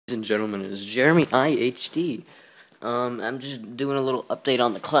And gentlemen, it's Jeremy IHD. I'm just doing a little update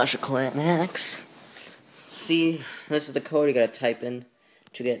on the Clash of Clans hacks. See, this is the code you gotta type in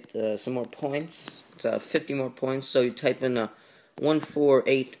to get some more points. It's 50 more points, so you type in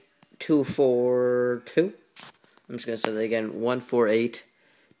 148242. I'm just gonna say that again,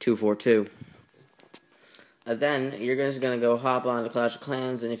 148242. Then you're just gonna go hop on the Clash of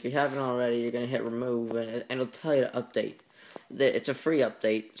Clans, and if you haven't already, you're gonna hit remove, and it'll tell you to update. It's a free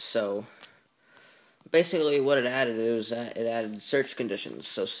update, so basically what it added is it added search conditions.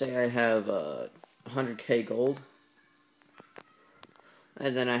 So say I have 100k gold,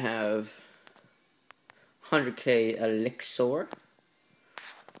 and then I have 100k elixir.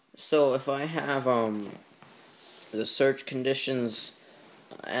 So if I have the search conditions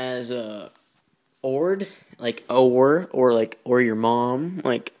as ORD, like or your mom,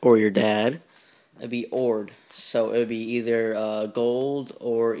 or your dad, it'd be ORD. So it would be either gold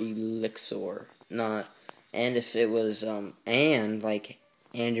or elixir, not. And if it was and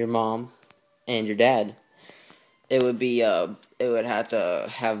your mom and your dad, it would be it would have to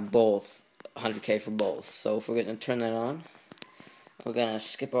have both 100k for both. So if we're gonna turn that on, we're gonna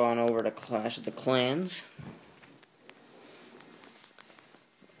skip on over to Clash of the Clans.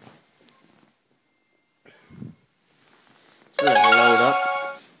 So let it load up.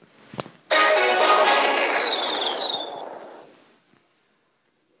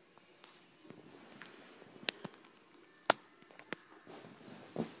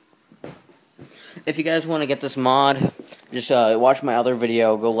 If you guys want to get this mod, just watch my other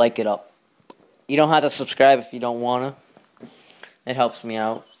video, go like it up. You don't have to subscribe if you don't want to. It helps me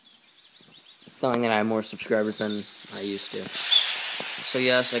out, knowing that I have more subscribers than I used to. So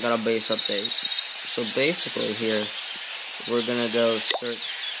yes, I got a base update. So basically here, we're going to go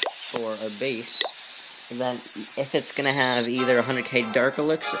search for a base. And then if it's going to have either 100k dark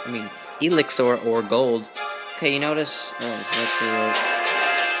elixir or gold. Okay, you notice? Oh, it's actually right.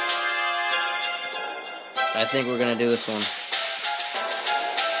 I think we're gonna do this one.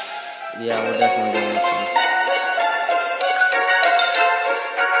 Yeah, we're definitely doing this one.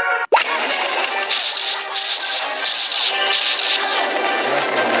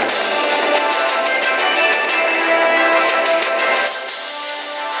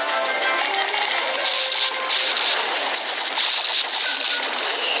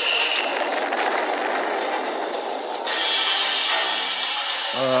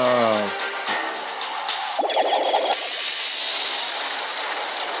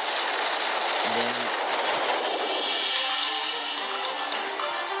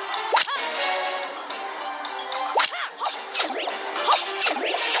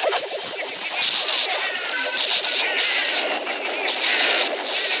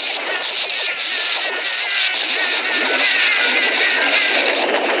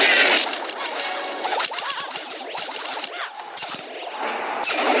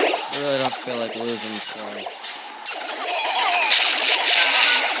 I really don't feel like losing, so this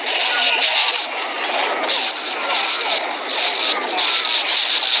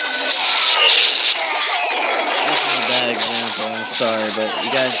is a bad example, I'm sorry, but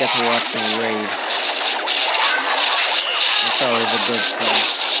you guys get to watch me raid. That's always a good thing.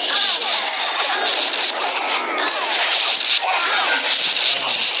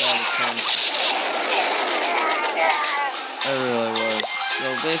 It really was. So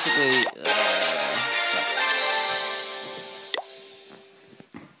basically,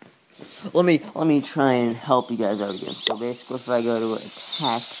 let me try and help you guys out again. So basically, if I go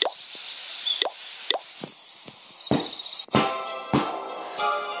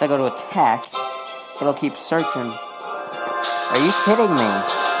to attack, it'll keep searching. Are you kidding me?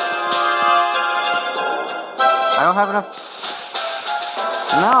 I don't have enough.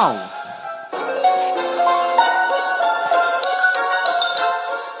 No.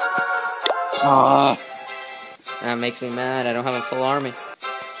 That makes me mad. I don't have a full army.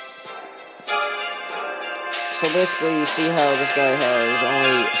 So basically, you see how this guy has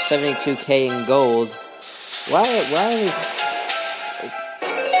only 72k in gold. Why is...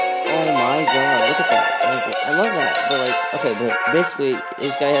 Oh my god, look at that. I love that. But okay, but basically,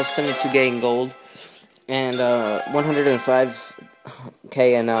 this guy has 72k in gold. And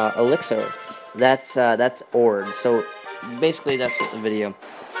 105k in elixir. That's ORD. So basically, that's the video.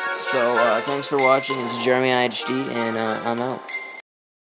 So, thanks for watching. It's Jeremy IHD, and I'm out.